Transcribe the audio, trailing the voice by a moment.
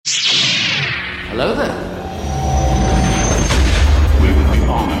Hello there. We would be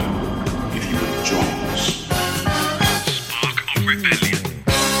honored if you would join us. Spark of Rebellion.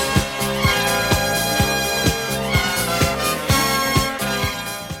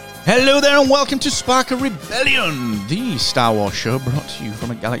 Hello there and welcome to Spark of Rebellion, the Star Wars show brought to you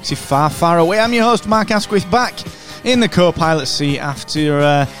from a galaxy far, far away. I'm your host, Mark Asquith, back in the co-pilot seat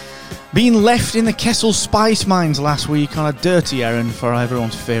after being left in the Kessel Spice Mines last week on a dirty errand for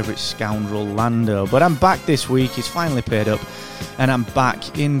everyone's favourite scoundrel, Lando. But I'm back this week, it's finally paid up, and I'm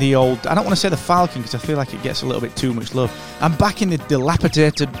back in the old... I don't want to say the Falcon because I feel like it gets a little bit too much love. I'm back in the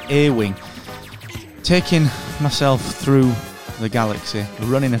dilapidated A-Wing, taking myself through the galaxy,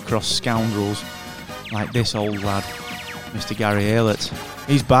 running across scoundrels like this old lad, Mr. Gary Aylett.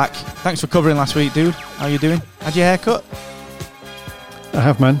 He's back. Thanks for covering last week, dude. How you doing? Had your hair cut? I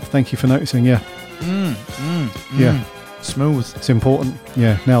have, man. Thank you for noticing, yeah. Yeah. Smooth. It's important,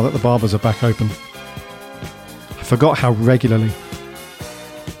 yeah, now that the barbers are back open. I forgot how regularly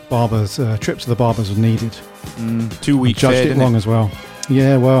trips to the barbers are needed. 2 weeks Judged fade, it isn't wrong it? as well.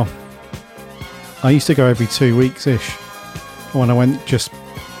 Yeah, well, I used to go every 2 weeks-ish when I went just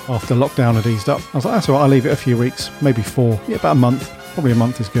after lockdown had eased up. I was like, that's all right, I'll leave it a few weeks, maybe 4. Yeah, about a month. Probably a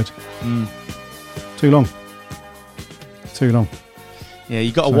month is good. Too long. Too long. Yeah,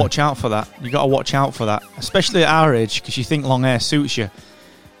 you got to watch out for that. You got to watch out for that, especially at our age, because you think long hair suits you.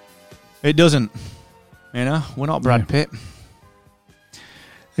 It doesn't. You know, we're not Brad Pitt.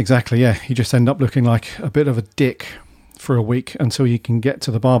 Exactly, yeah. You just end up looking like a bit of a dick for a week until you can get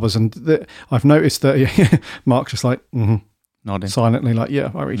to the barbers. And I've noticed that Mark's just like, Nodding. silently, like, yeah,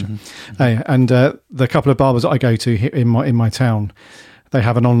 I read you. Hey, and the couple of barbers that I go to here in my town, they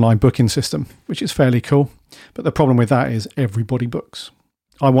have an online booking system, which is fairly cool. But the problem with that is everybody books.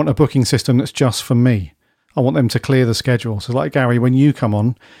 I want a booking system that's just for me. I want them to clear the schedule. So like, Gary, when you come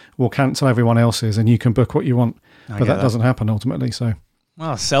on, we'll cancel everyone else's and you can book what you want. But that doesn't happen ultimately. So,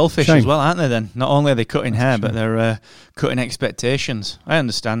 well, selfish shame. as well, aren't they then? Not only are they cutting hair, but they're cutting expectations. I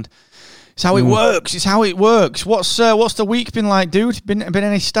understand. It's how it works. It's how it works. What's the week been like, dude? Been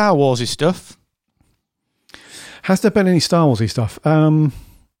any Star Warsy stuff? Has there been any Star Warsy stuff? No,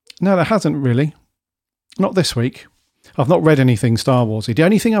 there hasn't really. Not this week. I've not read anything Star Warsy. The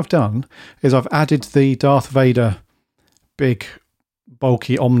only thing I've done is I've added the Darth Vader big,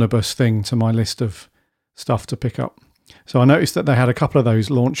 bulky omnibus thing to my list of stuff to pick up. So I noticed that they had a couple of those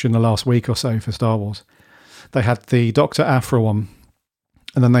launched in the last week or so for Star Wars. They had the Dr. Aphra one,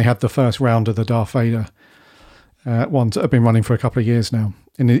 and then they had the first round of the Darth Vader ones that have been running for a couple of years now.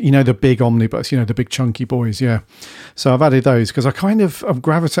 And you know, the big omnibus, you know, the big chunky boys, yeah. So I've added those because I'm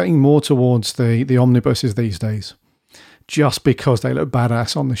gravitating more towards the omnibuses these days, just because they look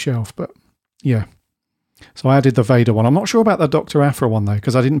badass on the shelf. But yeah, so I added the Vader one. I'm not sure about the Dr. Aphra one though,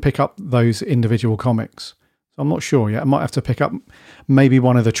 because I didn't pick up those individual comics. So I'm not sure yet. I might have to pick up maybe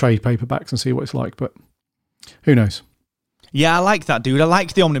one of the trade paperbacks and see what it's like, but who knows? Yeah, I like that, dude. I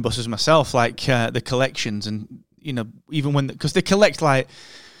like the omnibuses myself, like the collections, and you know, even when because they collect like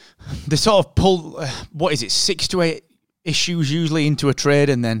they sort of pull 6 to 8 issues usually into a trade,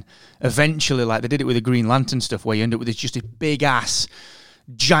 and then eventually, like they did it with the Green Lantern stuff, where you end up with just a big ass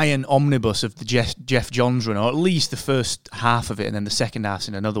giant omnibus of the Jeff Johns run, or at least the first half of it, and then the second half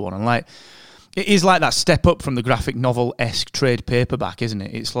in another one. And like it is like that step up from the graphic novel-esque trade paperback, isn't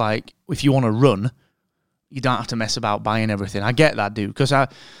it? It's like if you want to run, you don't have to mess about buying everything. I get that, dude, because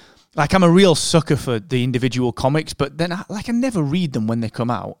I'm a real sucker for the individual comics, but then I never read them when they come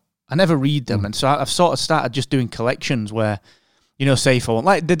out. I never read them, and so I've sort of started just doing collections where, you know, say for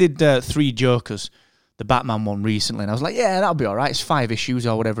like they did 3 Jokers, the Batman one recently, and I was like, yeah, that'll be all right. It's 5 issues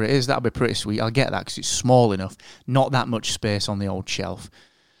or whatever it is. That'll be pretty sweet. I'll get that because it's small enough, not that much space on the old shelf.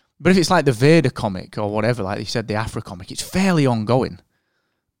 But if it's like the Vader comic or whatever, like you said, the Aphra comic, it's fairly ongoing.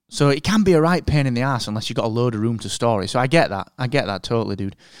 So it can be a right pain in the ass unless you've got a load of room to store it. So I get that. I get that totally,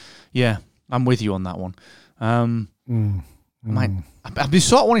 dude. Yeah, I'm with you on that one. I've been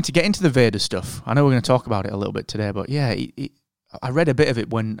sort of wanting to get into the Vader stuff. I know we're going to talk about it a little bit today, but yeah, I read a bit of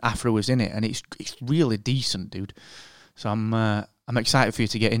it when Aphra was in it, and it's really decent, dude. So I'm excited for you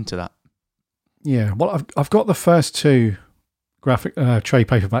to get into that. Yeah, well, I've got the first 2 graphic trade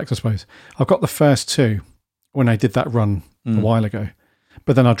paperbacks, I suppose. I've got the first 2 when I did that run a while ago,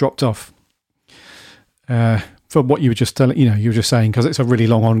 but then I dropped off for what you were just telling. You know, you were just saying because it's a really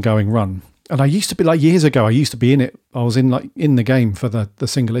long ongoing run. And I used to be like years ago. I used to be in it. I was in the game for the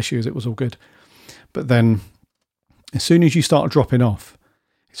single issues. It was all good, but then as soon as you start dropping off,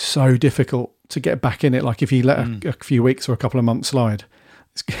 it's so difficult to get back in it. Like if you let a few weeks or a couple of months slide,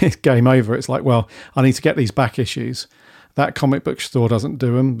 it's game over. It's like, well, I need to get these back issues. That comic book store doesn't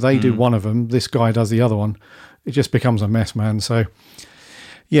do them. They do one of them. This guy does the other one. It just becomes a mess, man. So,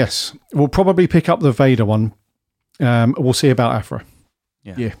 yes, we'll probably pick up the Vader one. We'll see about Aphra.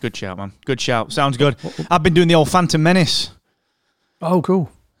 Yeah, good shout, man. Good shout. Sounds good. I've been doing the old Phantom Menace. Oh,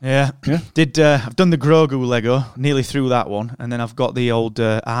 cool. Yeah. I've done the Grogu Lego, nearly through that one, and then I've got the old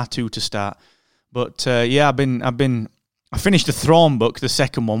R2 to start. But I finished the Thrawn book, the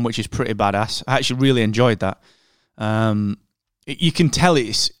second one, which is pretty badass. I actually really enjoyed that. You can tell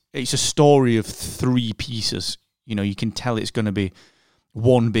it's a story of 3 pieces. You know, you can tell it's going to be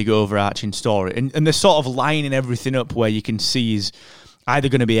one big overarching story, and they're sort of lining everything up where you can see he's either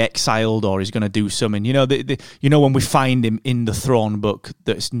going to be exiled or he's going to do something. You know, when we find him in the Thrawn book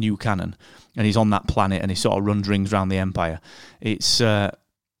that's new canon, and he's on that planet and he sort of runs rings around the Empire. It's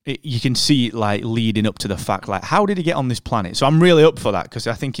you can see it like leading up to the fact, like, how did he get on this planet? So I'm really up for that, because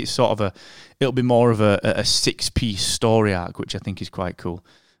I think it's sort of it'll be more of a 6-piece story arc, which I think is quite cool.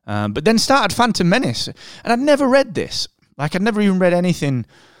 But then started Phantom Menace, and I'd never read this. Like, I'd never even read anything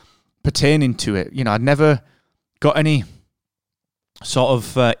pertaining to it. You know, I'd never got any sort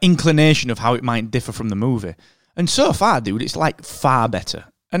of inclination of how it might differ from the movie. And so far, dude, it's like far better.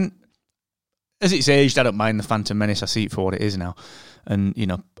 And as it's aged, I don't mind the Phantom Menace. I see it for what it is now. And, you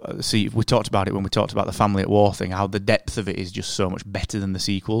know, we talked about it when we talked about the Family at War thing, how the depth of it is just so much better than the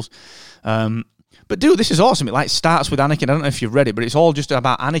sequels. But, dude, this is awesome. It, like, starts with Anakin. I don't know if you've read it, but it's all just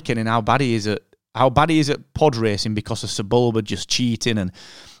about Anakin and how bad he is at pod racing because of Sebulba just cheating, and,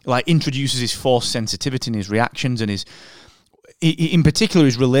 like, introduces his Force sensitivity and his reactions and in particular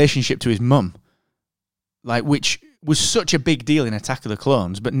his relationship to his mum, like, which was such a big deal in Attack of the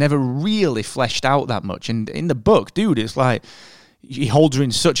Clones, but never really fleshed out that much. And in the book, dude, it's like he holds her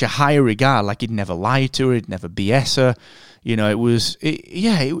in such a high regard, like he'd never lie to her, he'd never BS her. You know, it was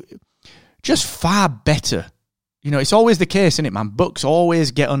just far better. You know, it's always the case, isn't it, man? Books always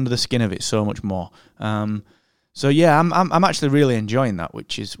get under the skin of it so much more. So yeah, I'm actually really enjoying that,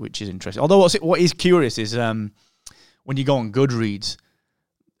 which is interesting. Although what is curious is when you go on Goodreads,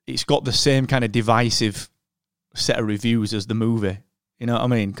 it's got the same kind of divisive set of reviews as the movie. You know what I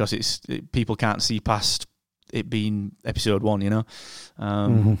mean? Because people can't see past it being episode 1. You know,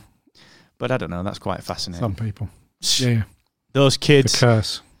 but I don't know. That's quite fascinating. Some people, yeah, those kids. The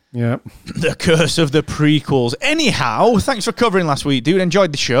curse. Yeah. The curse of the prequels. Anyhow, thanks for covering last week, dude.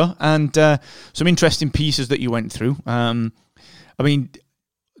 Enjoyed the show, and some interesting pieces that you went through. I mean,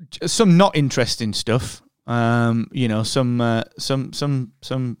 some not interesting stuff. You know, some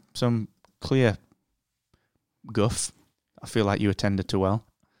clear guff. I feel like you attended to well.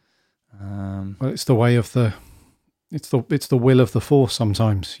 Well, it's the way of it's the will of the Force.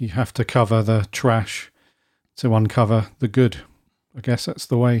 Sometimes you have to cover the trash to uncover the good. I guess that's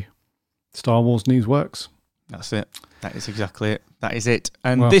the way Star Wars news works. That's it. That is exactly it. That is it.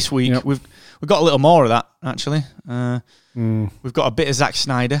 And this week we've got a little more of that, actually. We've got a bit of Zack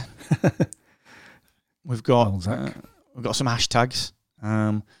Snyder. We've got some hashtags.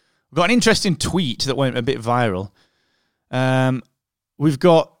 We've got an interesting tweet that went a bit viral. We've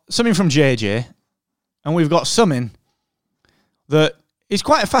got something from JJ, and we've got something that is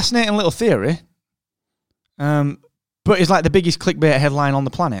quite a fascinating little theory. But it's like the biggest clickbait headline on the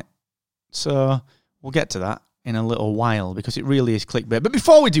planet. So we'll get to that in a little while, because it really is clickbait. But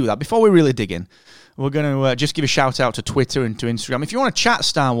before we do that, before we really dig in, we're going to just give a shout out to Twitter and to Instagram. If you want to chat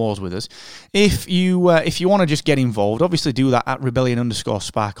Star Wars with us, if you want to just get involved, obviously do that at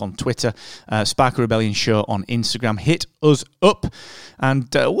Rebellion_Spark on Twitter, Spark Rebellion Show on Instagram. Hit us up, and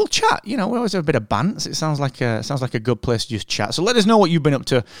we'll chat. You know, we always have a bit of bants. It sounds like a good place to just chat. So let us know what you've been up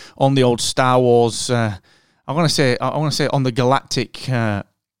to on the old Star Wars. I want to say on the galactic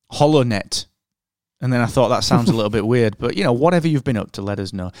HoloNet. And then I thought that sounds a little bit weird, but, you know, whatever you've been up to, let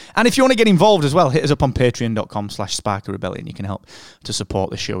us know. And if you want to get involved as well, hit us up on patreon.com/SparkRebellion. You can help to support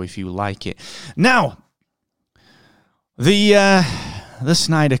the show if you like it. Now, the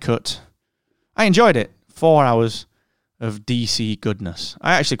Snyder Cut. I enjoyed it. 4 hours of DC goodness.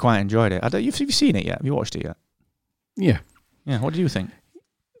 I actually quite enjoyed it. Have you seen it yet? Have you watched it yet? Yeah. Yeah, what do you think?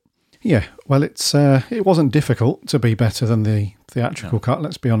 Yeah, well, it wasn't difficult to be better than the theatrical cut,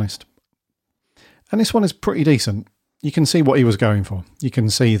 let's be honest. And this one is pretty decent. You can see what he was going for. You can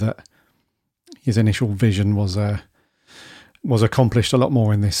see that his initial vision was accomplished a lot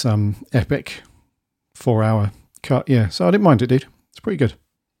more in this epic 4-hour cut. Yeah, so I didn't mind it, dude. It's pretty good.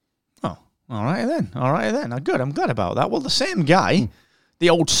 Oh, all right then. Good. I'm glad about that. Well, the same guy the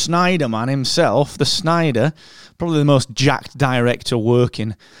old Snyder man himself, the Snyder, probably the most jacked director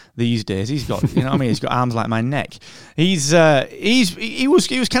working these days. He's got, you know what I mean? He's got arms like my neck. He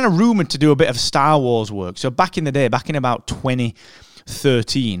was kind of rumored to do a bit of Star Wars work. So back in the day, back in about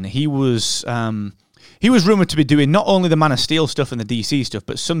 2013, he was rumored to be doing not only the Man of Steel stuff and the DC stuff,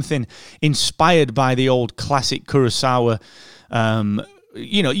 but something inspired by the old classic Kurosawa.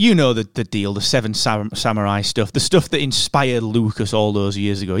 You know the deal, the Seven Samurai stuff, the stuff that inspired Lucas all those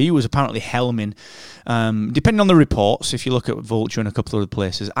years ago. He was apparently helming, depending on the reports, if you look at Vulture and a couple of other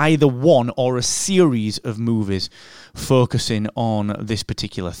places, either one or a series of movies focusing on this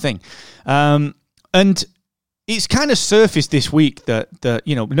particular thing. And it's kind of surfaced this week that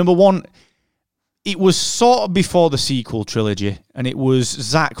number one, it was sort of before the sequel trilogy, and it was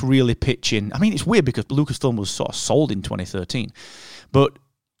Zack really pitching. I mean, it's weird because Lucasfilm was sort of sold in 2013. But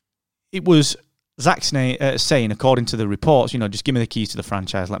it was Zack saying, according to the reports, just give me the keys to the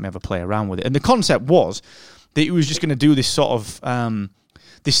franchise, let me have a play around with it. And the concept was that he was just going to do this sort of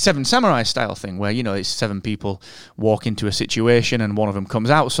this Seven Samurai style thing where, it's 7 people walk into a situation and one of them comes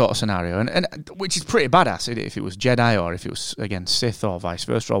out sort of scenario, and which is pretty badass if it was Jedi or if it was, again, Sith or vice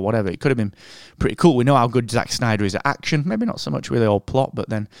versa or whatever. It could have been pretty cool. We know how good Zack Snyder is at action, maybe not so much with the old plot, but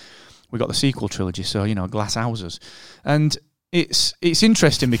then we got the sequel trilogy, so, glass houses. And it's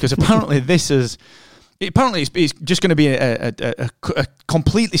interesting because apparently it's just going to be a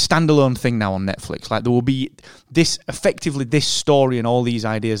completely standalone thing now on Netflix. Like, there will be this story and all these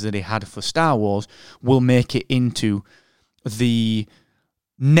ideas that he had for Star Wars will make it into the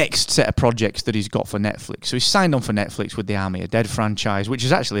next set of projects that he's got for Netflix. So he's signed on for Netflix with the Army of Dead franchise, which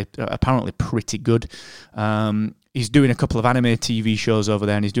is actually apparently pretty good. He's doing a couple of anime TV shows over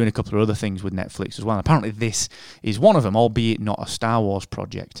there, and he's doing a couple of other things with Netflix as well. And apparently this is one of them, albeit not a Star Wars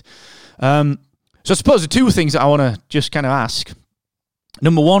project. So I suppose the two things that I want to just kind of ask.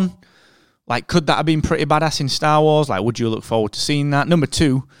 Number one, like, could that have been pretty badass in Star Wars? Like, would you look forward to seeing that? Number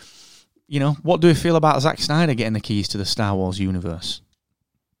two, what do we feel about Zack Snyder getting the keys to the Star Wars universe?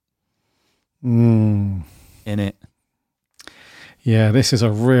 In it. Yeah, this is a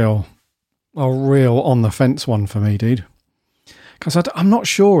real on the fence one for me, dude. Because I'm not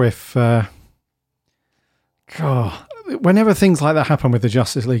sure if, whenever things like that happen with the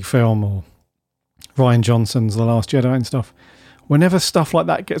Justice League film or Rian Johnson's The Last Jedi and stuff, whenever stuff like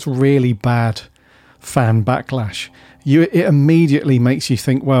that gets really bad fan backlash, it immediately makes you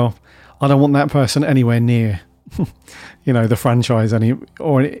think, well, I don't want that person anywhere near, the franchise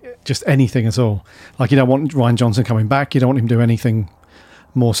or just anything at all. Like, you don't want Rian Johnson coming back, you don't want him to do anything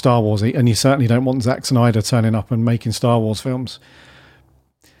more Star Warsy, and you certainly don't want Zack Snyder turning up and making Star Wars films.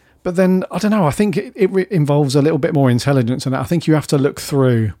 But then, I don't know, I think it involves a little bit more intelligence, and I think you have to look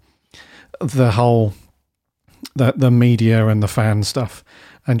through the whole the media and the fan stuff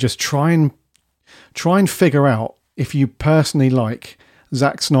and just try and figure out if you personally like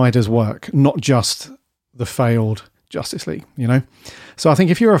Zack Snyder's work, not just the failed Justice League, So I think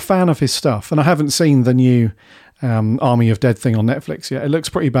if you're a fan of his stuff, and I haven't seen the new Army of Dead thing on Netflix yet. It looks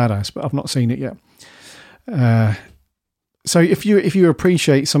pretty badass, but I've not seen it yet. So if you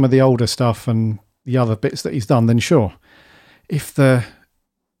appreciate some of the older stuff and the other bits that he's done, then sure. If the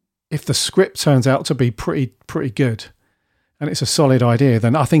script turns out to be pretty good and it's a solid idea,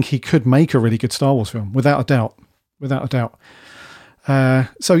 then I think he could make a really good Star Wars film, without a doubt.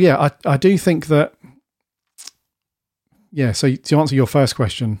 So yeah, I do think that. Yeah. So to answer your first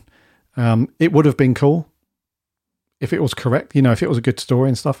question, it would have been cool if it was correct, if it was a good story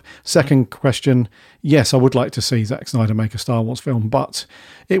and stuff. Second question, yes, I would like to see Zack Snyder make a Star Wars film, but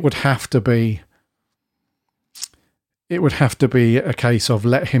it would have to be a case of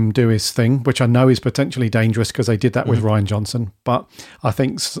let him do his thing, which I know is potentially dangerous because they did that with Rian Johnson. But I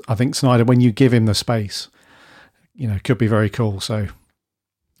think Snyder, when you give him the space, could be very cool. So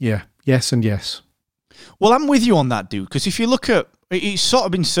yeah, yes and yes. Well, I'm with you on that, dude, because if you look at, it's sort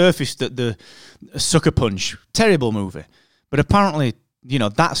of been surfaced that the Sucker Punch, terrible movie, but apparently,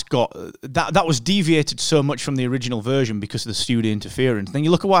 that's got, that was deviated so much from the original version because of the studio interference. Then you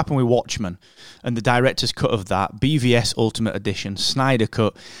look at what happened with Watchmen and the director's cut of that, BVS Ultimate Edition, Snyder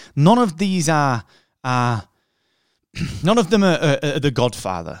Cut. None of these none of them are The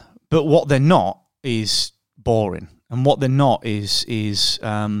Godfather, but what they're not is boring, and what they're not is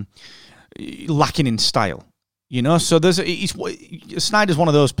lacking in style, So Snyder's one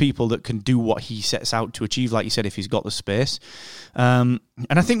of those people that can do what he sets out to achieve, like you said, if he's got the space. And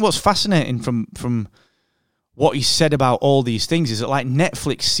I think what's fascinating from what he said about all these things is that, like,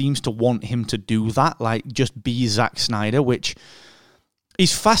 Netflix seems to want him to do that, like, just be Zack Snyder, which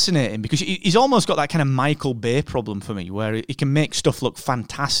He's fascinating because he's almost got that kind of Michael Bay problem for me, where he can make stuff look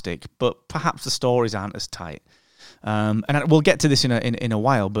fantastic, but perhaps the stories aren't as tight. And we'll get to this in a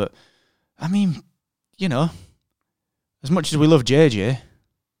while, but I mean, you know, as much as we love JJ,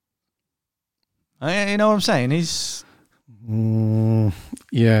 you know what I'm saying? He's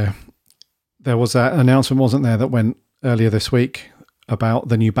yeah. There was that announcement, wasn't there, that went earlier this week about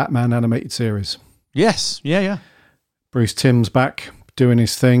the new Batman animated series. Yes, yeah. Bruce Timm's back doing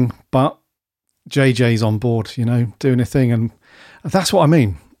his thing, but JJ's on board, you know, doing a thing, and that's what I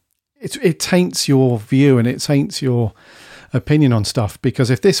mean. It taints your view and it taints your opinion on stuff, because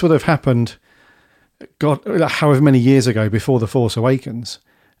if this would have happened, God, however many years ago before The Force Awakens,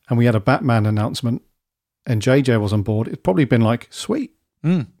 and we had a Batman announcement and JJ was on board, it'd probably been like, sweet.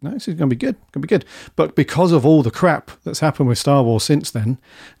 No, this is going to be good. Going to be good. But because of all the crap that's happened with Star Wars since then,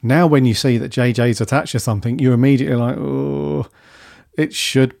 now when you see that JJ's attached to something, you're immediately like, oh, it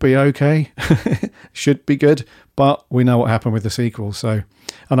should be okay. Should be good. But we know what happened with the sequel. So,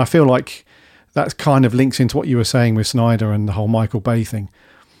 and I feel like that kind of links into what you were saying with Snyder and the whole Michael Bay thing.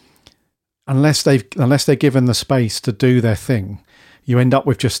 Unless they're given the space to do their thing, you end up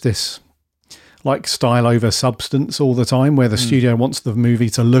with just this like style over substance all the time, where the studio wants the movie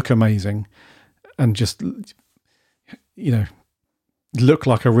to look amazing and just, you know, look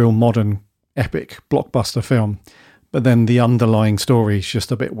like a real modern epic blockbuster film. But then the underlying story is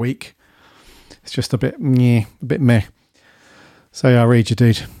just a bit weak. It's just a bit meh. So yeah, I read you,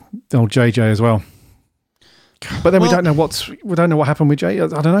 dude. The old JJ as well. But then we don't know what happened with Jay. I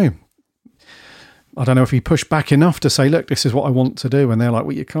don't know. I don't know if he pushed back enough to say, look, this is what I want to do. And they're like,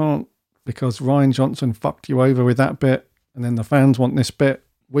 well, you can't, because Rian Johnson fucked you over with that bit. And then the fans want this bit.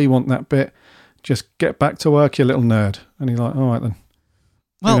 We want that bit. Just get back to work, you little nerd. And he's like, all right then.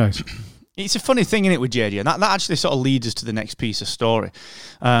 Well, who knows? It's a funny thing, isn't it, with JJ? And that actually sort of leads us to the next piece of story.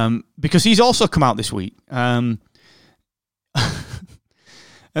 Because he's also come out this week. And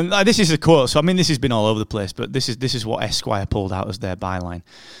this is a quote, so I mean, this has been all over the place, but this is what Esquire pulled out as their byline.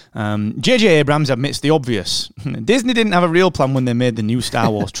 J.J. Abrams admits the obvious. Disney didn't have a real plan when they made the new Star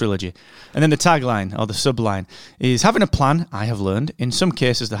Wars trilogy. And then the tagline, or the subline, is having a plan, I have learned, in some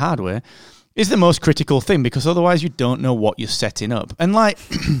cases the hard way, is the most critical thing, because otherwise you don't know what you're setting up. And like,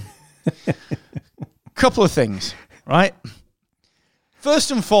 couple of things, right?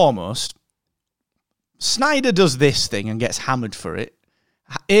 First and foremost, Snyder does this thing and gets hammered for it.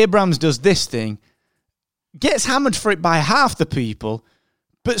 Abrams does this thing, gets hammered for it by half the people,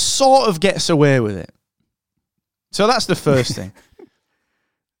 but sort of gets away with it. So that's the first thing.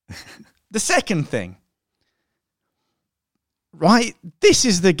 The second thing, right? This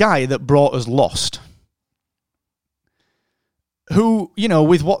is the guy that brought us Lost. Who, you know,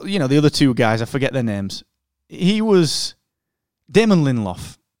 with what, you know, the other two guys, I forget their names. He was Damon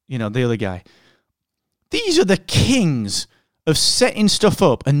Lindelof, you know, the other guy. These are the kings of setting stuff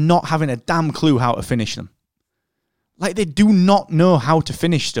up and not having a damn clue how to finish them. Like, they do not know how to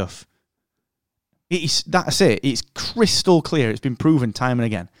finish stuff. That's it. It's crystal clear. It's been proven time and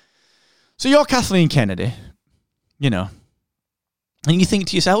again. So you're Kathleen Kennedy, you know, and you think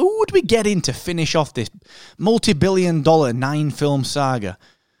to yourself, who would we get in to finish off this multi-billion-dollar 9-film saga?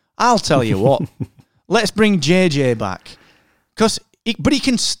 I'll tell you what. Let's bring JJ back. But he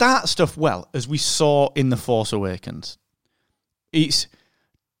can start stuff well, as we saw in The Force Awakens. It's,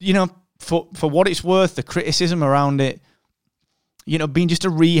 you know, for what it's worth, the criticism around it, you know, being just a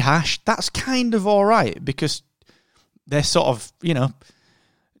rehash, that's kind of all right, because they're sort of, you know,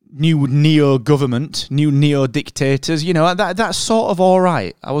 new neo-government, new neo-dictators, you know, that's sort of all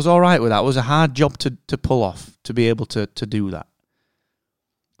right. I was all right with that. It was a hard job to pull off, to be able to do that.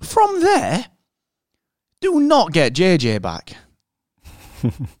 From there, do not get JJ back.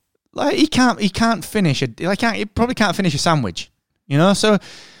 Like, he can't finish he probably can't finish a sandwich. You know, so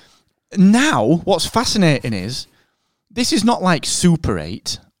now what's fascinating is this is not like Super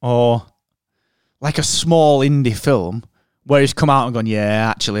 8 or like a small indie film where he's come out and gone, yeah,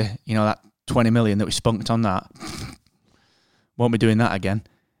 actually, you know, that 20 million that we spunked on that, won't be doing that again.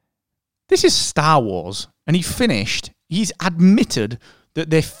 This is Star Wars, and he's admitted that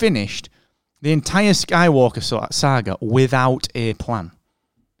they finished the entire Skywalker saga without a plan.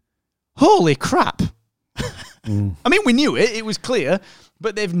 Holy crap. I mean, we knew it was clear,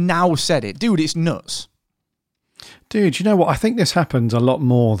 but they've now said it. Dude, it's nuts. Dude, you know what? I think this happens a lot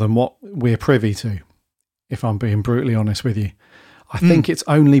more than what we're privy to, if I'm being brutally honest with you. I think it's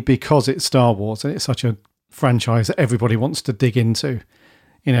only because it's Star Wars and it's such a franchise that everybody wants to dig into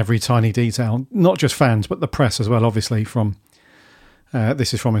in every tiny detail. Not just fans, but the press as well, obviously, from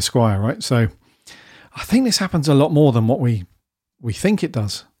this is from Esquire, right? So I think this happens a lot more than what we we think it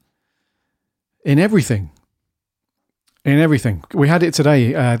does. In everything. In everything. We had it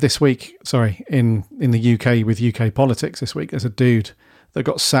today, this week, in the UK with UK politics this week. There's a dude that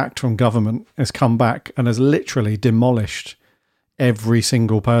got sacked from government, has come back and has literally demolished every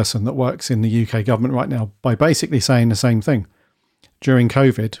single person that works in the UK government right now by basically saying the same thing. During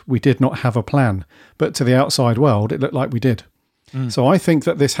COVID, we did not have a plan, but to the outside world, it looked like we did. So I think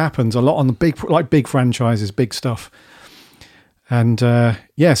that this happens a lot on the big franchises, big stuff. And so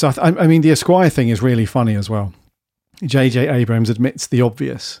I mean, the Esquire thing is really funny as well. J.J. Abrams admits the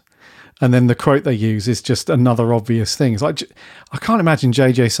obvious, and then the quote they use is just another obvious thing. It's like, I can't imagine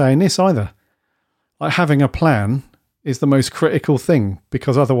J.J. saying this either. Like, having a plan is the most critical thing,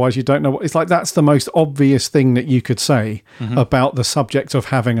 because otherwise you don't know what... It's like, that's the most obvious thing that you could say about the subject of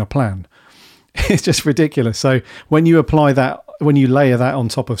having a plan. It's just ridiculous. So when you apply that, when you layer that on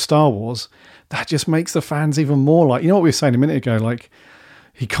top of Star Wars, that just makes the fans even more like... You know what we were saying a minute ago? Like,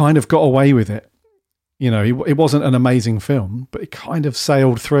 he kind of got away with it. You know, it wasn't an amazing film, but it kind of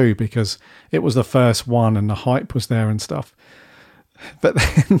sailed through because it was the first one and the hype was there and stuff. But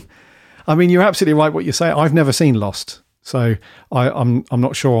then, I mean, you're absolutely right what you say. I've never seen Lost, so I'm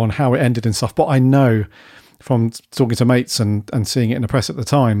not sure on how it ended and stuff. But I know from talking to mates and seeing it in the press at the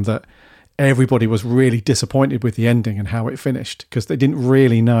time that everybody was really disappointed with the ending and how it finished because they didn't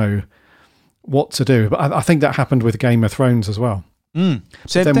really know what to do. But I think that happened with Game of Thrones as well. Then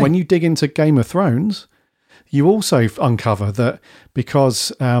when you dig into Game of Thrones, you also uncover that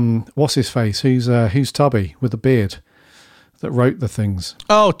because what's his face? Who's Tubby with the beard that wrote the things?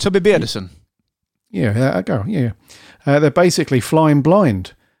 Oh, Tubby Beardison. Yeah, I go. Yeah, they're basically flying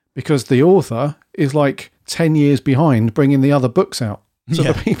blind because the author is like 10 years behind bringing the other books out. So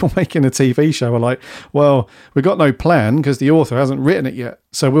the people making a TV show are like, well, we've got no plan because the author hasn't written it yet,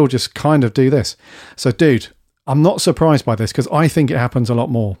 so we'll just kind of do this. So, dude, I'm not surprised by this because I think it happens a lot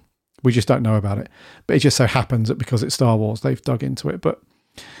more. We just don't know about it. But it just so happens that because it's Star Wars, they've dug into it. But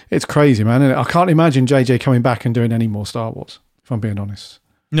it's crazy, man. And I can't imagine JJ coming back and doing any more Star Wars, if I'm being honest.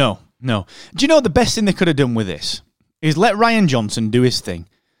 No. Do you know the best thing they could have done with this? Is let Rian Johnson do his thing.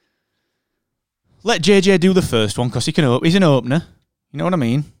 Let JJ do the first one because he's an opener. You know what I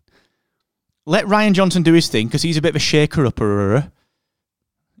mean? Let Rian Johnson do his thing because he's a bit of a shaker-upper.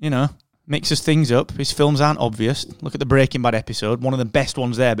 You know? Mixes things up. His films aren't obvious. Look at the Breaking Bad episode. One of the best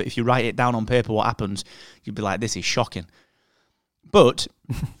ones there, but if you write it down on paper what happens, you'd be like, this is shocking. But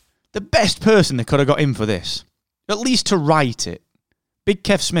the best person they could have got in for this, at least to write it, Big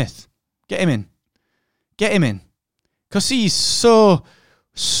Kev Smith. Get him in. Because he's so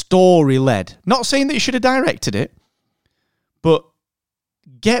story-led. Not saying that you should have directed it, but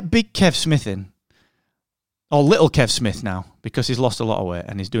get Big Kev Smith in. Or Little Kev Smith now, because he's lost a lot of weight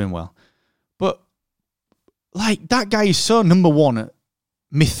and he's doing well. But, like, that guy is so, number one,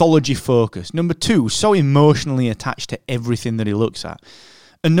 mythology focused. Number two, so emotionally attached to everything that he looks at.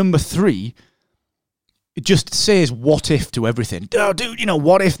 And number three, it just says what if to everything. Oh, dude, you know,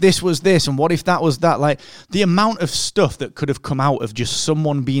 what if this was this and what if that was that? Like, the amount of stuff that could have come out of just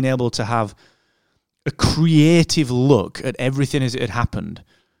someone being able to have a creative look at everything as it had happened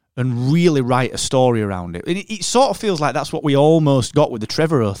and really write a story around it. It sort of feels like that's what we almost got with the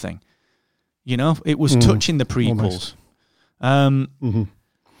Trevorrow thing. You know, it was touching the prequels.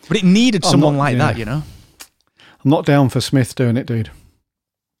 But it needed someone like that, you know? I'm not down for Smith doing it, dude.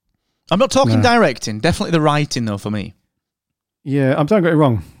 I'm not talking directing. Definitely the writing, though, for me. Yeah, don't get it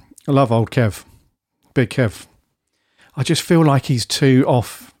wrong. I love old Kev. Big Kev. I just feel like he's too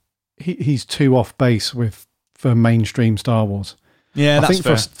off. He's too off base for mainstream Star Wars. Yeah, that's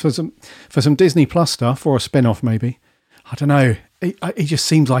fair. For some Disney Plus stuff or a spin-off maybe. I don't know. He just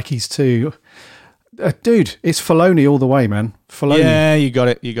seems like he's too... dude, it's Filoni all the way, man. Filoni. Yeah, you got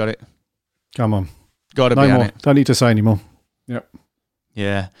it. Come on. Got to no be more. on it. Don't need to say anymore. Yep.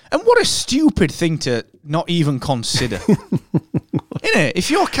 Yeah. And what a stupid thing to not even consider. Innit? If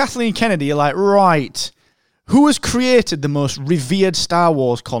you're Kathleen Kennedy, you're like, right, who has created the most revered Star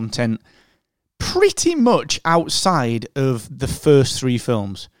Wars content pretty much outside of the first three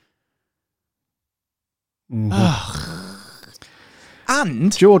films?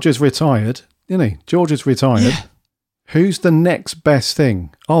 And George is retired, isn't he? George is retired. Yeah. Who's the next best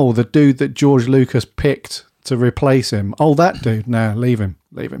thing? Oh, the dude that George Lucas picked to replace him. Oh, that dude. Nah, leave him.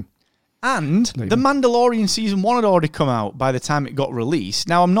 And The Mandalorian Season 1 had already come out by the time it got released.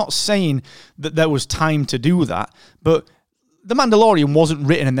 Now, I'm not saying that there was time to do that, but The Mandalorian wasn't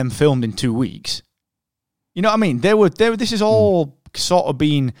written and then filmed in 2 weeks. You know what I mean? This is all sort of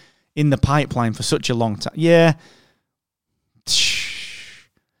been in the pipeline for such a long time. Yeah.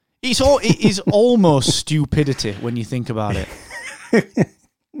 It is almost stupidity when you think about it.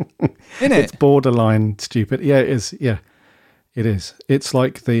 Isn't It's it? borderline stupid. Yeah, it is. Yeah, it is. It's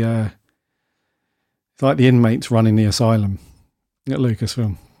like the inmates running the asylum at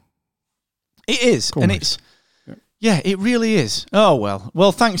Lucasfilm. It is. And Almost. yeah, it really is. Oh, well.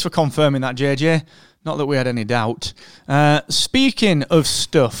 Well, thanks for confirming that, JJ. Not that we had any doubt. Speaking of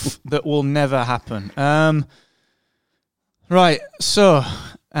stuff that will never happen. Right, so,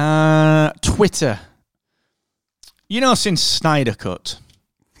 Twitter. Since Snyder Cut,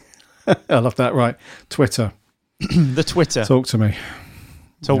 I love that. Right, Twitter. the Twitter. Talk to me.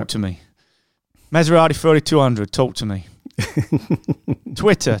 Talk to me. Maserati 4200, talk to me.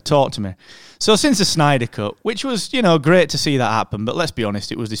 Twitter, talk to me. So since the Snyder Cut, which was, great to see that happen, but let's be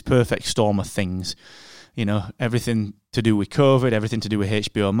honest, it was this perfect storm of things. Everything to do with COVID, everything to do with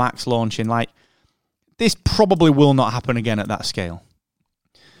HBO Max launching. This probably will not happen again at that scale.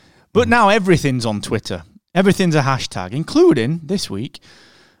 But now everything's on Twitter. Everything's a hashtag, including, this week,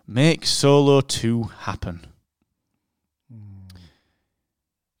 Make Solo 2 happen.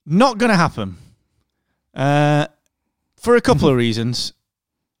 Not going to happen. For a couple of reasons.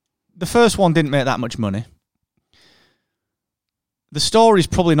 The first one didn't make that much money. The story's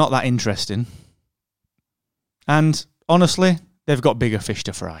probably not that interesting. And honestly, they've got bigger fish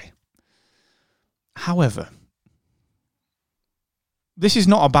to fry. However, this is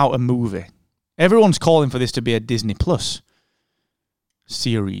not about a movie. Everyone's calling for this to be a Disney Plus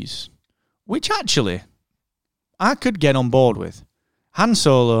series, which actually I could get on board with. Han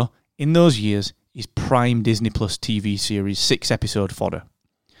Solo, in those years, is prime Disney Plus TV series 6-episode fodder.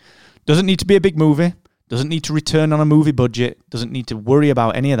 Doesn't need to be a big movie, doesn't need to return on a movie budget, doesn't need to worry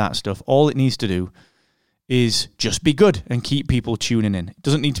about any of that stuff. All it needs to do is just be good and keep people tuning in. It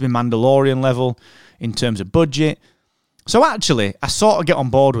doesn't need to be Mandalorian level in terms of budget. So actually, I sort of get on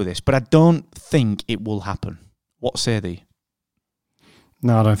board with this, but I don't think it will happen. What say thee?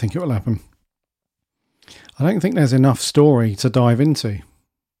 No, I don't think it will happen. I don't think there's enough story to dive into.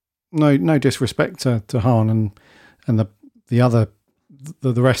 No disrespect to Han and the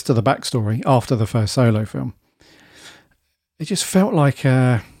rest of the backstory after the first Solo film. It just felt like,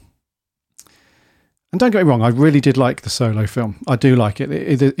 and don't get me wrong, I really did like the Solo film. I do like it.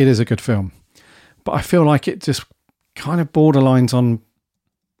 It is a good film, but I feel like it just kind of borderlines on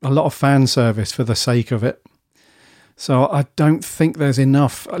a lot of fan service for the sake of it. So I don't think there's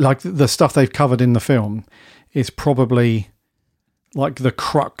enough. Like the stuff they've covered in the film is probably like the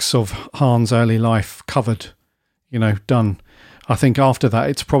crux of Han's early life covered, done. I think after that,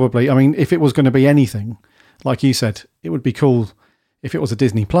 it's probably, if it was going to be anything, like you said, it would be cool if it was a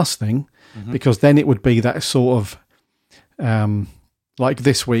Disney Plus thing, because then it would be that sort of, like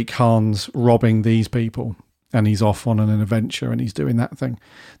this week, Han's robbing these people and he's off on an adventure and he's doing that thing.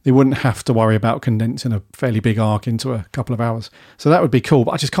 They wouldn't have to worry about condensing a fairly big arc into a couple of hours. So that would be cool,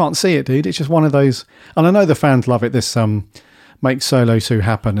 but I just can't see it, dude. It's just one of those, and I know the fans love it. This Make Solo 2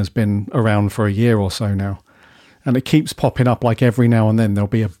 happen has been around for a year or so now. And it keeps popping up like every now and then. There'll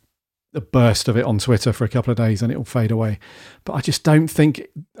be a burst of it on Twitter for a couple of days and it'll fade away. But I just don't think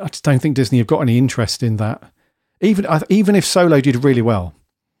Disney have got any interest in that. Even if Solo did really well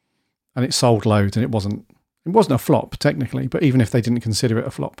and it sold loads and it wasn't a flop technically, but even if they didn't consider it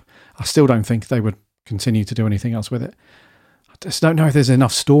a flop, I still don't think they would continue to do anything else with it. I just don't know if there's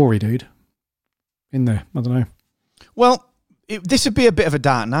enough story, dude, in there. I don't know. Well, this would be a bit of a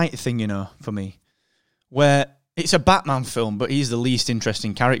Dark Knight thing, for me, where it's a Batman film, but he's the least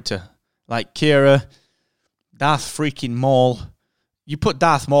interesting character. Like Kira, Darth freaking Maul. You put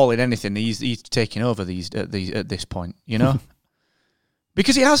Darth Maul in anything, he's taking over at this point,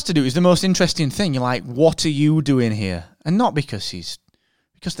 Because he has to do. It's the most interesting thing. You're like, what are you doing here? And not because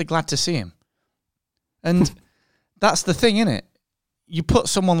they're glad to see him. And that's the thing, innit? You put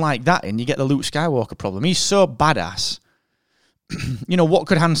someone like that in, you get the Luke Skywalker problem. He's so badass. What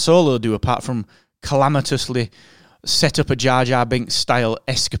could Han Solo do apart from calamitously set up a Jar Jar Binks style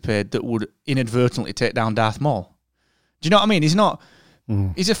escapade that would inadvertently take down Darth Maul? Do you know what I mean? He's not.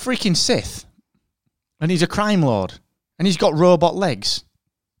 He's a freaking Sith, and he's a crime lord, and he's got robot legs.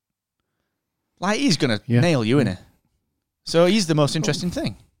 Like he's gonna nail you, innit? So he's the most interesting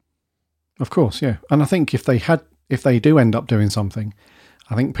thing. Of course, yeah. And I think if they do end up doing something,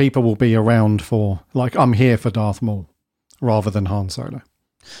 I think people will be around for I'm here for Darth Maul rather than Han Solo.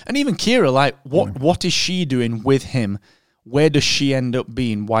 And even Kira, what is she doing with him? Where does she end up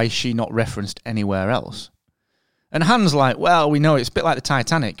being? Why is she not referenced anywhere else? And Han's like, well, we know it's a bit like the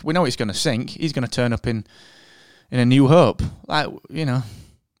Titanic. We know it's going to sink. He's going to turn up in A New Hope. That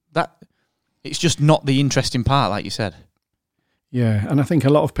it's just not the interesting part, like you said.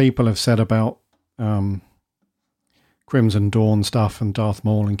 Crimson Dawn stuff and Darth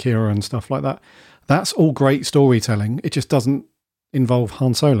Maul and Kira and stuff like that. That's all great storytelling. It just doesn't involve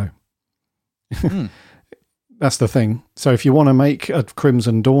Han Solo. That's the thing. So if you want to make a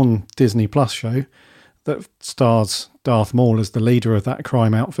Crimson Dawn Disney Plus show that stars Darth Maul as the leader of that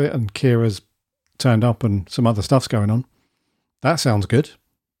crime outfit and Kira's turned up and some other stuff's going on, that sounds good.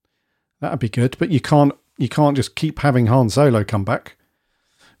 That'd be good. But you can't just keep having Han Solo come back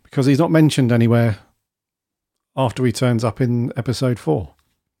because he's not mentioned anywhere after he turns up in episode 4.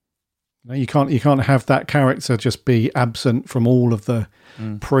 You can't have that character just be absent from all of the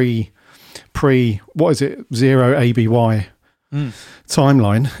pre what is it, 0 ABY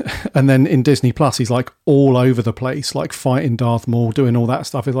timeline, and then in Disney Plus he's like all over the place, like fighting Darth Maul, doing all that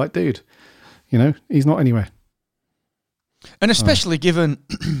stuff. It's like, dude, he's not anywhere. And especially given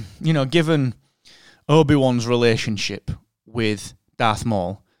Obi-Wan's relationship with Darth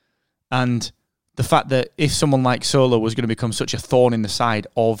Maul, and the fact that if someone like Solo was going to become such a thorn in the side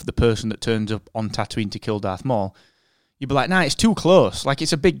of the person that turns up on Tatooine to kill Darth Maul, you'd be like, nah, it's too close. Like,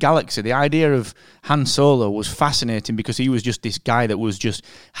 it's a big galaxy. The idea of Han Solo was fascinating because he was just this guy that was just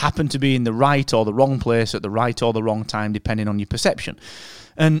happened to be in the right or the wrong place at the right or the wrong time, depending on your perception.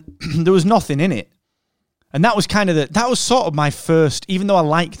 And there was nothing in it. And that was that was sort of my first, even though I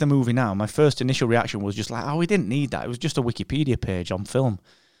like the movie now, my first initial reaction was just like, oh, we didn't need that. It was just a Wikipedia page on film.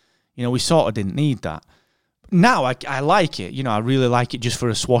 We sort of didn't need that. Now I like it. I really like it just for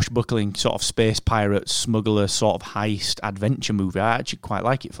a swashbuckling sort of space pirate, smuggler sort of heist adventure movie. I actually quite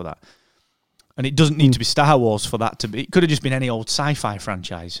like it for that. And it doesn't need to be Star Wars for that to be. It could have just been any old sci-fi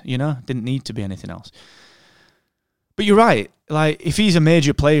franchise, Didn't need to be anything else. But you're right. Like, if he's a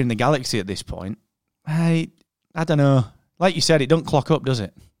major player in the galaxy at this point, I don't know. Like you said, it don't clock up, does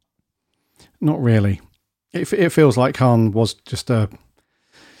it? Not really. It feels like Han was just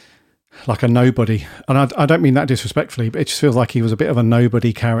like a nobody. And I don't mean that disrespectfully, but it just feels like he was a bit of a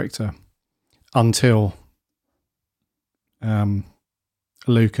nobody character until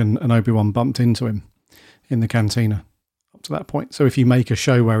Luke and Obi-Wan bumped into him in the cantina up to that point. So if you make a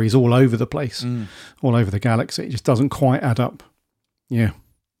show where he's all over the place, all over the galaxy, it just doesn't quite add up. Yeah.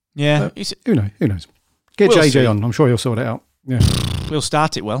 Yeah. So, who knows? Get We'll JJ see. on. I'm sure he'll sort it out. Yeah. We'll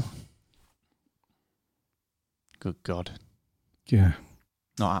start it well. Good God. Yeah.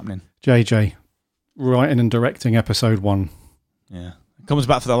 Not happening. JJ, writing and directing episode 1. Yeah. Comes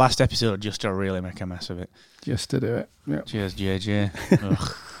back for the last episode just to really make a mess of it. Just to do it. Yeah. Cheers, JJ.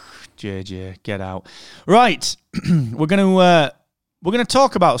 Ugh, JJ, get out. Right. We're gonna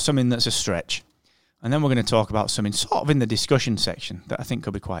talk about something that's a stretch. And then we're going to talk about something sort of in the discussion section that I think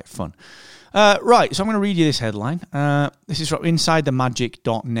could be quite fun. Right, so I'm going to read you this headline. This is from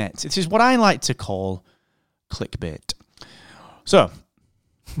InsideTheMagic.net. This is what I like to call clickbait. So,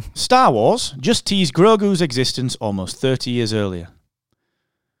 Star Wars just teased Grogu's existence almost 30 years earlier.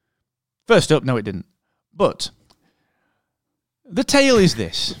 First up, no it didn't. But the tale is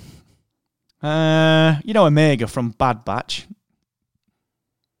this. Omega from Bad Batch.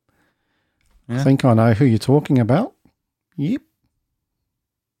 Yeah. I think I know who you're talking about. Yep.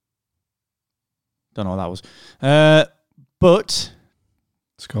 Don't know what that was. But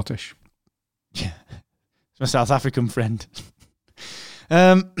Scottish. Yeah. It's my South African friend.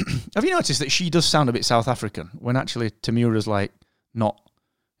 Have you noticed that she does sound a bit South African when actually Tamura's like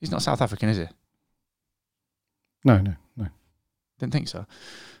he's not South African, is he? No. Didn't think so.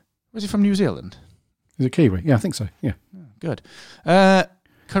 Was he from New Zealand? Is it Kiwi? Yeah, I think so. Yeah. Good.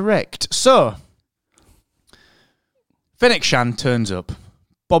 Correct. So, Fennec Shand turns up.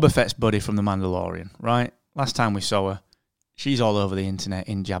 Boba Fett's buddy from The Mandalorian, right? Last time we saw her, she's all over the internet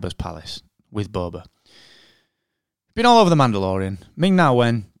in Jabba's palace with Boba. Been all over The Mandalorian. Ming-Na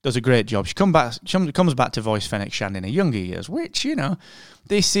Wen does a great job. She comes back to voice Fennec Shand in her younger years, which,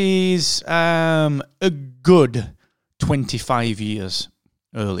 this is a good 25 years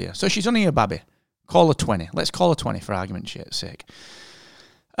earlier. So she's only a babby. Call her 20. Let's call her 20 for argument's sake.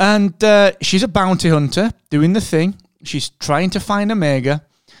 And she's a bounty hunter doing the thing. She's trying to find Omega.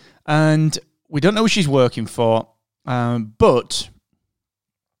 And we don't know who she's working for. But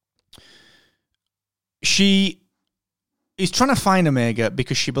she is trying to find Omega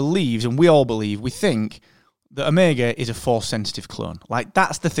because she believes, and we all believe, we think, that Omega is a Force-sensitive clone. Like,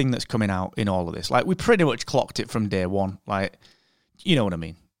 that's the thing that's coming out in all of this. Like, we pretty much clocked it from day one. Like, you know what I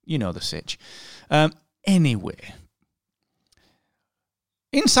mean. You know the sitch. Anyway...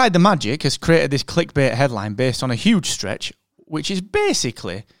 Inside the Magic has created this clickbait headline based on a huge stretch, which is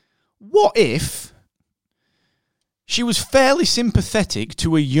basically, what if she was fairly sympathetic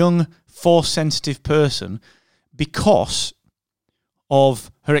to a young, Force-sensitive person because of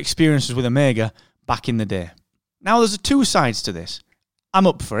her experiences with Omega back in the day? Now, there's two sides to this. I'm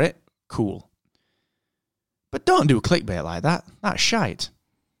up for it. Cool. But don't do clickbait like that. That's shite.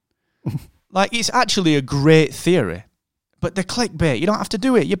 Like, it's actually a great theory. But the clickbait, you don't have to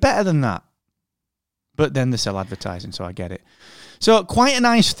do it. You're better than that. But then they sell advertising, so I get it. So quite a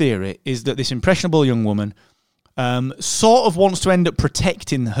nice theory is that this impressionable young woman sort of wants to end up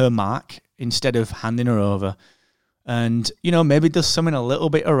protecting her mark instead of handing her over. And, you know, maybe does something a little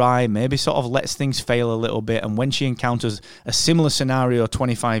bit awry, maybe sort of lets things fail a little bit. And when she encounters a similar scenario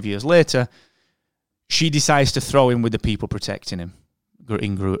 25 years later, she decides to throw in with the people protecting him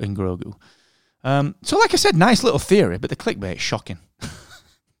in Grogu. So like I said, nice little theory, but the clickbait is shocking.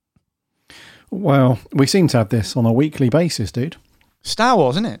 Well, we seem to have this on a weekly basis, dude. Star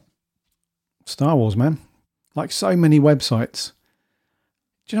Wars, isn't it? Star Wars, man. Like so many websites.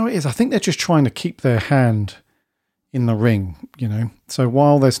 Do you know what it is? I think they're just trying to keep their hand in the ring, you know. So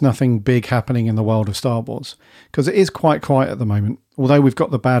while there's nothing big happening in the world of Star Wars, because it is quite quiet at the moment, although we've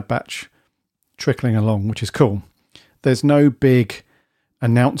got the Bad Batch trickling along, which is cool, there's no big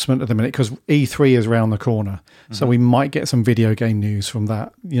announcement at the minute because E3 is around the corner. Mm-hmm. So we might get some video game news from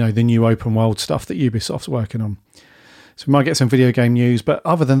that, you know, the new open world stuff that Ubisoft's working on. So we might get some video game news, but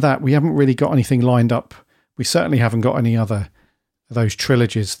other than that, we haven't really got anything lined up. We certainly haven't got any other of those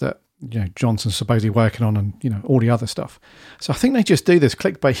trilogies that, you know, Johnson's supposedly working on and, you know, all the other stuff. So I think they just do this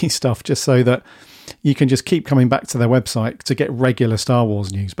clickbaity stuff just so that you can just keep coming back to their website to get regular Star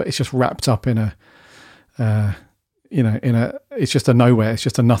Wars news, but it's just wrapped up in a, it's just a nowhere. It's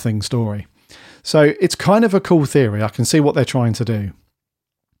just a nothing story. So it's kind of a cool theory. I can see what they're trying to do.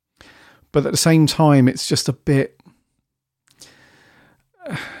 But at the same time, it's just a bit,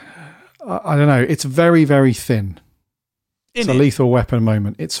 I don't know. It's very, very thin. It's a Lethal Weapon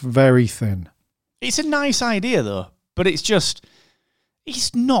moment. It's very thin. It's a nice idea, though, but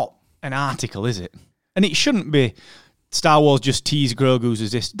it's not an article, is it? And it shouldn't be Star Wars just tease Grogu's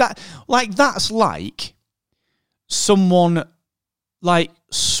as this. That's like someone like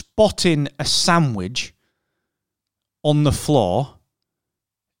spotting a sandwich on the floor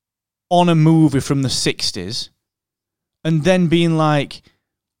on a movie from the 60s and then being like,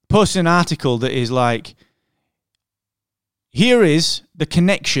 posting an article that is like, here is the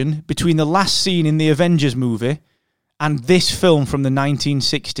connection between the last scene in the Avengers movie and this film from the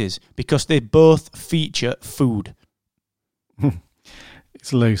 1960s because they both feature food.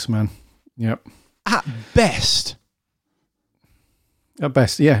 It's loose, man. Yep. At best. At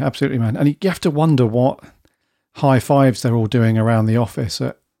best, yeah, absolutely, man. And you have to wonder what high fives they're all doing around the office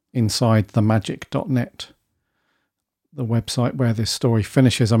at InsideTheMagic.net, the website where this story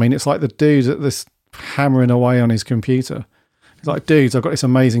finishes. I mean, it's like the dude at this hammering away on his computer. It's like, dudes, I've got this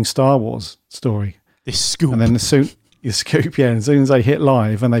amazing Star Wars story. This scoop. And then your scoop, yeah. And as soon as they hit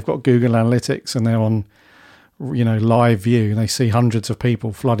live and they've got Google Analytics and they're on, you know, live view and they see hundreds of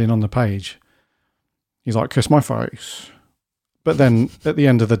people flooding on the page, he's like, kiss my face. But then at the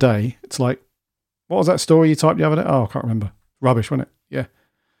end of the day, it's like, what was that story you typed the other day? Oh, I can't remember. Rubbish, wasn't it? Yeah.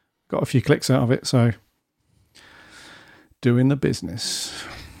 Got a few clicks out of it, so doing the business.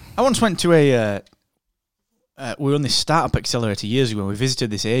 I once went to we were on this startup accelerator years ago and we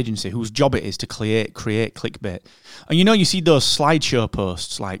visited this agency whose job it is to create clickbait. And you know, you see those slideshow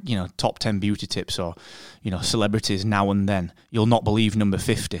posts like, you know, top 10 beauty tips or, you know, celebrities now and then. You'll not believe number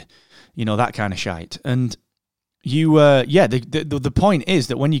 50. You know, that kind of shite. And you, the point is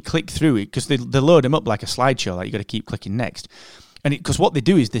that when you click through it, because they load them up like a slideshow, like you got to keep clicking next. And because what they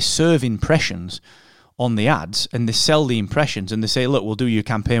do is they serve impressions on the ads and they sell the impressions and they say, look, we'll do your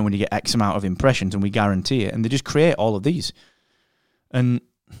campaign when you get X amount of impressions and we guarantee it. And they just create all of these. And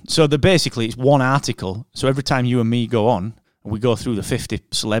so basically it's one article. So every time you and me go on and we go through the 50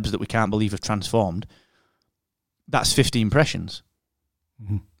 celebs that we can't believe have transformed, that's 50 impressions.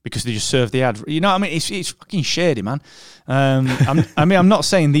 Mm-hmm. Because they just serve the ad. You know what I mean? It's fucking shady, man. I'm not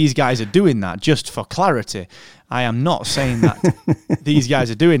saying these guys are doing that, just for clarity. I am not saying that these guys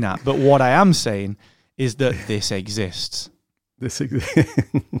are doing that. But what I am saying is that this exists. This exists.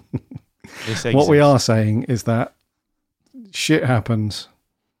 What we are saying is that shit happens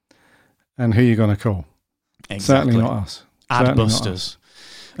and who are you going to call? Exactly. Certainly not us. Adbusters.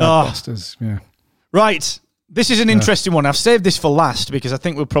 Adbusters, yeah. Right. This is an interesting one. I've saved this for last because I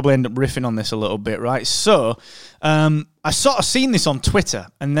think we'll probably end up riffing on this a little bit, right? So, I sort of seen this on Twitter,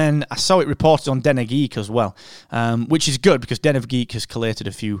 and then I saw it reported on Den of Geek as well, which is good because Den of Geek has collated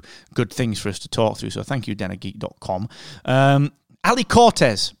a few good things for us to talk through, so thank you, denofgeek.com. Ali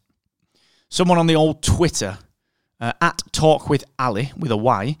Cortez, someone on the old Twitter, at Talk with Ali, with a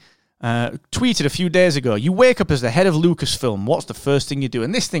Y, tweeted a few days ago, you wake up as the head of Lucasfilm, what's the first thing you do?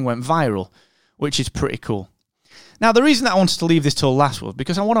 And this thing went viral, which is pretty cool. Now, the reason that I wanted to leave this till last was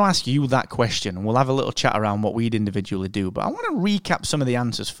because I want to ask you that question, and we'll have a little chat around what we'd individually do. But I want to recap some of the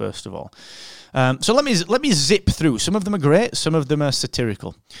answers first of all. So let me zip through. Some of them are great, some of them are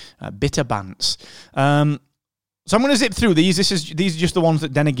satirical, bitter bants. So I'm going to zip through these. These are just the ones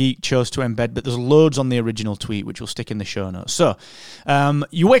that Denner Geek chose to embed, but there's loads on the original tweet, which we'll stick in the show notes. So,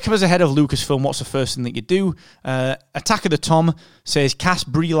 you wake up as a head of Lucasfilm. What's the first thing that you do? Attack of the Tom says,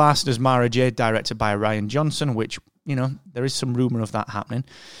 cast Brie Larson as Mara Jade, directed by Ryan Johnson, which, there is some rumour of that happening.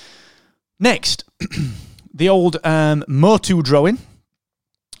 Next, the old Motu drawing,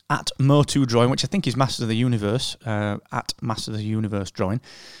 at Motu drawing, which I think is Masters of the Universe, at Masters of the Universe drawing.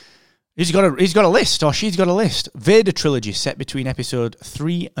 He's got a list, or she's got a list. Vader trilogy set between episode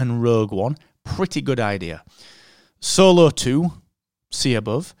 3 and Rogue One. Pretty good idea. Solo 2, see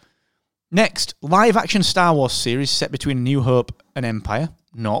above. Next, live action Star Wars series set between New Hope and Empire.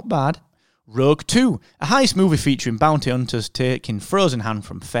 Not bad. Rogue 2, a heist movie featuring bounty hunters taking Frozen Han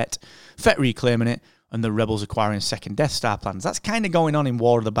from Fett reclaiming it, and the Rebels acquiring second Death Star plans. That's kind of going on in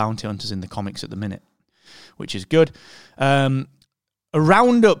War of the Bounty Hunters in the comics at the minute, which is good. A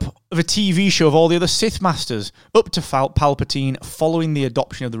roundup of a TV show of all the other Sith Masters up to Palpatine following the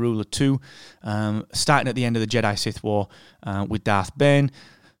adoption of the Ruler 2, starting at the end of the Jedi Sith War with Darth Bane.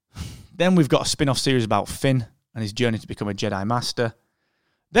 Then we've got a spin-off series about Finn and his journey to become a Jedi Master.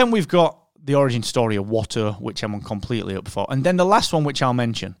 Then we've got the origin story of Watto, which I'm completely up for. And then the last one, which I'll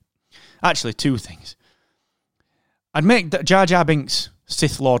mention. Actually, two things. I'd make Jar Jar Binks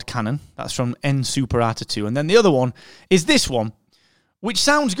Sith Lord canon. That's from N Super Arta 2. And then the other one is this one, which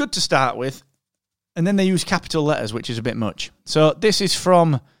sounds good to start with, and then they use capital letters, which is a bit much. So this is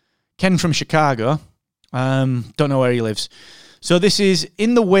from Ken from Chicago. Don't know where he lives. So this is,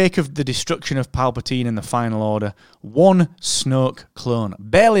 in the wake of the destruction of Palpatine and the Final Order, one Snoke clone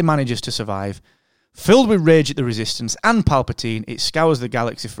barely manages to survive. Filled with rage at the Resistance and Palpatine, it scours the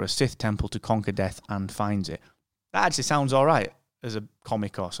galaxy for a Sith temple to conquer death and finds it. That actually sounds all right as a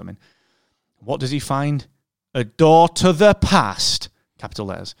comic or something. What does he find? A door to the past. Capital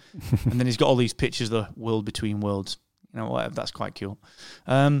letters. And then he's got all these pictures of the world between worlds. Whatever, that's quite cool.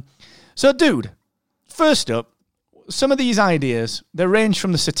 So, dude, first up, some of these ideas, they range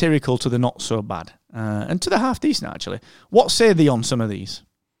from the satirical to the not so bad. And to the half decent, actually. What say they on some of these?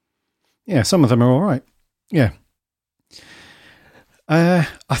 Yeah, some of them are all right. Yeah. I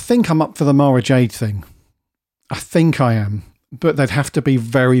think I'm up for the Mara Jade thing. I think I am. But they'd have to be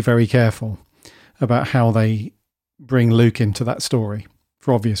very, very careful about how they bring Luke into that story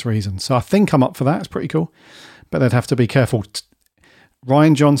for obvious reasons. So I think I'm up for that. It's pretty cool. But they'd have to be careful.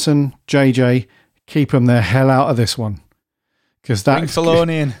 Ryan Johnson, JJ, keep them the hell out of this one. Because that bring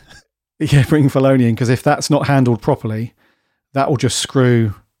Filoni in. Yeah, bring Filoni in. Because if that's not handled properly, that will just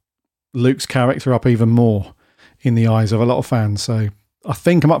screw Luke's character up even more in the eyes of a lot of fans. So I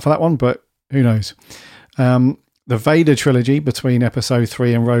think I'm up for that one, but who knows? The Vader trilogy between episode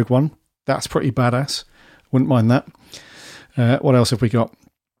 3 and Rogue One, that's pretty badass. Wouldn't mind that. What else have we got?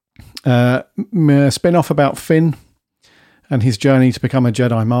 A spin-off about Finn and his journey to become a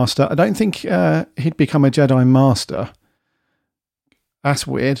Jedi Master. I don't think he'd become a Jedi Master. That's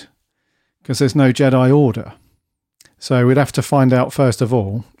weird, because there's no Jedi Order. So we'd have to find out, first of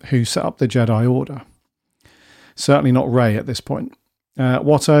all, who set up the Jedi Order. Certainly not Rey at this point.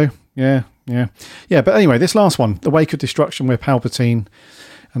 Watto, yeah. But anyway, this last one, The Wake of Destruction with Palpatine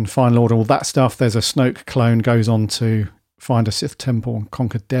and Final Order, all that stuff. There's a Snoke clone goes on to find a Sith temple and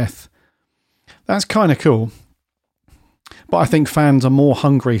conquer death. That's kind of cool. But I think fans are more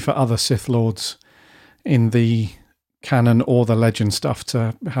hungry for other Sith Lords in the canon or the legend stuff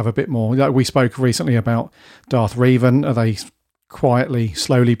to have a bit more. Like we spoke recently about Darth Revan. Are they quietly,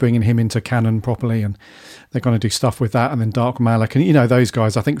 slowly bringing him into canon properly? And they're going to do stuff with that. And then Dark Malak. And, those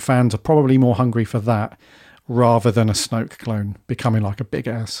guys, I think fans are probably more hungry for that rather than a Snoke clone becoming like a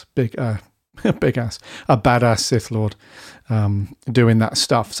badass Sith Lord doing that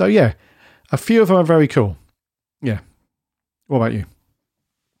stuff. So yeah, a few of them are very cool. Yeah. What about you?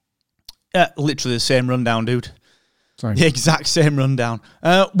 Literally the same rundown, dude. Sorry. The exact same rundown.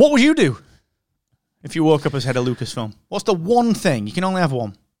 What would you do if you woke up as head of Lucasfilm? What's the one thing? You can only have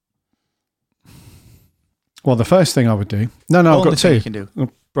one. Well, the first thing I would do... No, I've got two. You can do.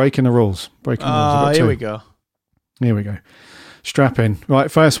 Breaking the rules. Here we go. Here we go. Strap in.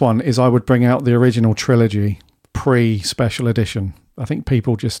 Right, first one is I would bring out the original trilogy pre-special edition. I think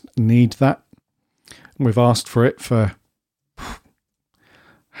people just need that. We've asked for it for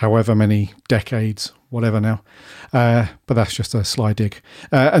however many decades, whatever now. But that's just a sly dig.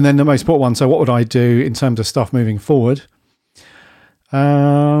 And then the most important one, so what would I do in terms of stuff moving forward?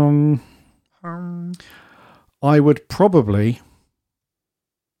 I would probably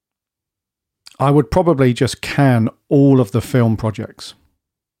just can all of the film projects.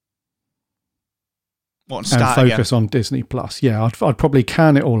 What, And start focus again? on Disney Plus. Yeah, I'd probably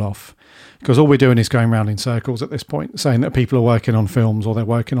can it all off, because all we're doing is going around in circles at this point, saying that people are working on films or they're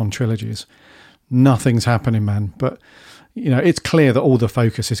working on trilogies. Nothing's happening, man. But it's clear that all the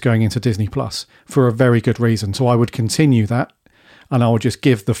focus is going into Disney Plus for a very good reason. So I would continue that, and I would just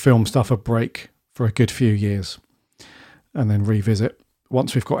give the film stuff a break for a good few years, and then revisit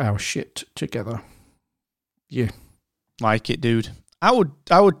once we've got our shit together. Yeah, Like it, dude. I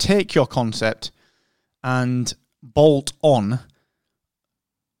would take your concept and bolt on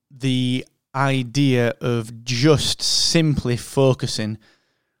the idea of just simply focusing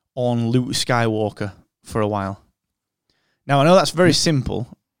on Luke Skywalker for a while. Now, I know that's very simple,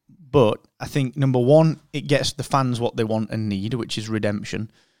 but I think, number one, it gets the fans what they want and need, which is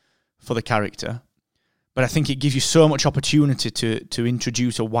redemption for the character. But I think it gives you so much opportunity to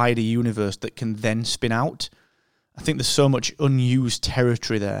introduce a wider universe that can then spin out. I think there's so much unused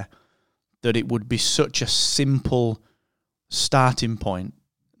territory there that it would be such a simple starting point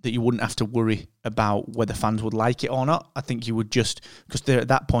that you wouldn't have to worry about whether fans would like it or not. I think you would just, because they're at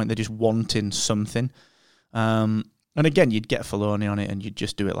that point, they're just wanting something. And again, you'd get Filoni on it and you'd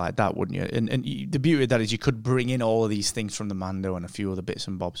just do it like that, wouldn't you? And the beauty of that is you could bring in all of these things from the Mando and a few other bits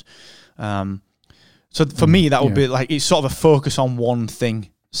and bobs. So for me, that would be like, it's sort of a focus on one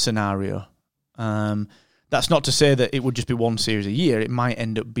thing scenario. That's not to say that it would just be one series a year. It might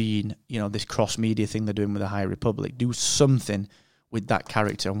end up being, this cross-media thing they're doing with the High Republic. Do something with that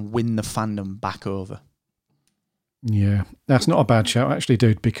character and win the fandom back over. Yeah, that's not a bad shout, actually,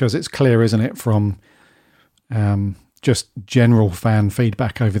 dude, because it's clear, isn't it, from just general fan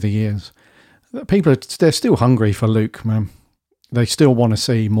feedback over the years, that people they're still hungry for Luke, man. They still want to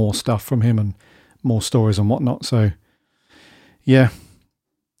see more stuff from him and more stories and whatnot. So, yeah,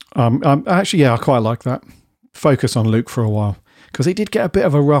 I quite like that. Focus on Luke for a while, because he did get a bit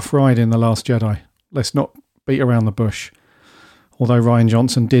of a rough ride in The Last Jedi. Let's not beat around the bush. Although Rian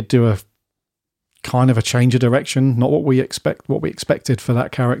Johnson did do a kind of a change of direction, not what we expected for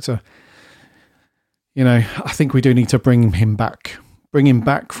that character. I think we do need to bring him back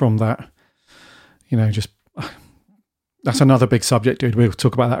from that. That's another big subject, dude. We'll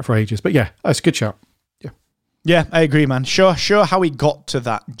talk about that for ages. But yeah, that's a good shout. Yeah, I agree, man. Sure how he got to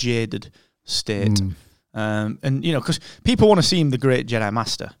that jaded state. And, because people want to see him the great Jedi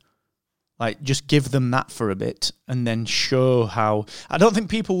Master. Like, just give them that for a bit and then show how... I don't think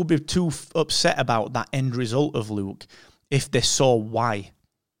people would be too upset about that end result of Luke if they saw why.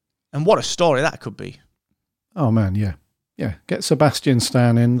 And what a story that could be. Oh, man, yeah. Yeah, get Sebastian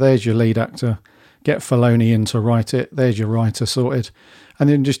Stan in. There's your lead actor. Get Filoni in to write it. There's your writer sorted. And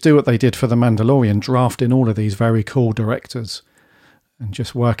then just do what they did for The Mandalorian, draft in all of these very cool directors and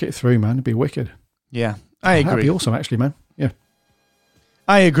just work it through, man. It'd be wicked. Yeah, I agree. That'd be awesome, actually, man. Yeah.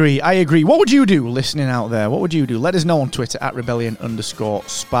 I agree. What would you do listening out there? What would you do? Let us know on Twitter at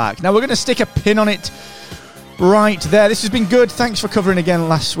rebellion_spark. Now, we're going to stick a pin on it right there. This has been good. Thanks for covering again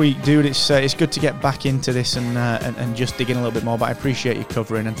last week, dude. It's good to get back into this and just dig in a little bit more, but I appreciate you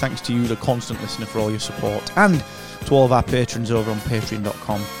covering, and thanks to you, the constant listener, for all your support, and to all of our patrons over on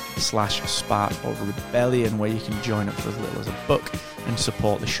patreon.com/Spark of Rebellion, where you can join up for as little as $1 and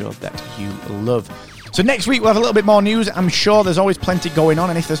support the show that you love. So next week we'll have a little bit more news. I'm sure there's always plenty going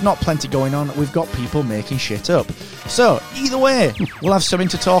on, and if there's not plenty going on, we've got people making shit up. So either way, we'll have something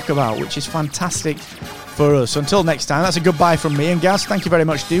to talk about, which is fantastic for us. So until next time, that's a goodbye from me. And Gaz, thank you very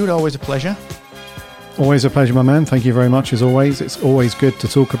much, dude. Always a pleasure. Always a pleasure, my man. Thank you very much, as always. It's always good to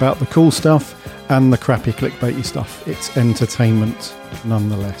talk about the cool stuff and the crappy clickbaity stuff. It's entertainment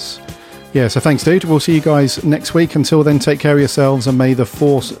nonetheless. Yeah, so thanks, dude. We'll see you guys next week. Until then, take care of yourselves, and may the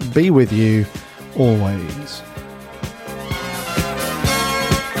Force be with you always.